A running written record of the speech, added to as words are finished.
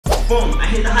Boom, I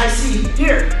hit the high C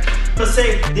here. Let's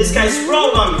say this guy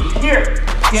sprawled on me here.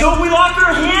 So we lock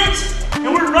our hands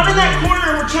and we're running that corner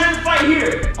and we're trying to fight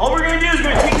here. All we're gonna do is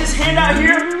we're gonna take this hand out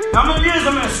here. Now I'm gonna do is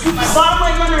I'm gonna scoop my bottom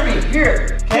leg under me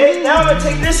here. Okay, now I'm gonna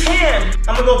take this hand.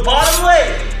 I'm gonna go bottom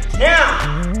leg.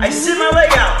 Now, I sit my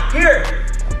leg out here.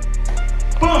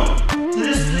 Boom, to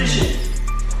this position.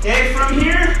 Okay, from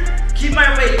here, keep my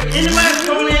weight into my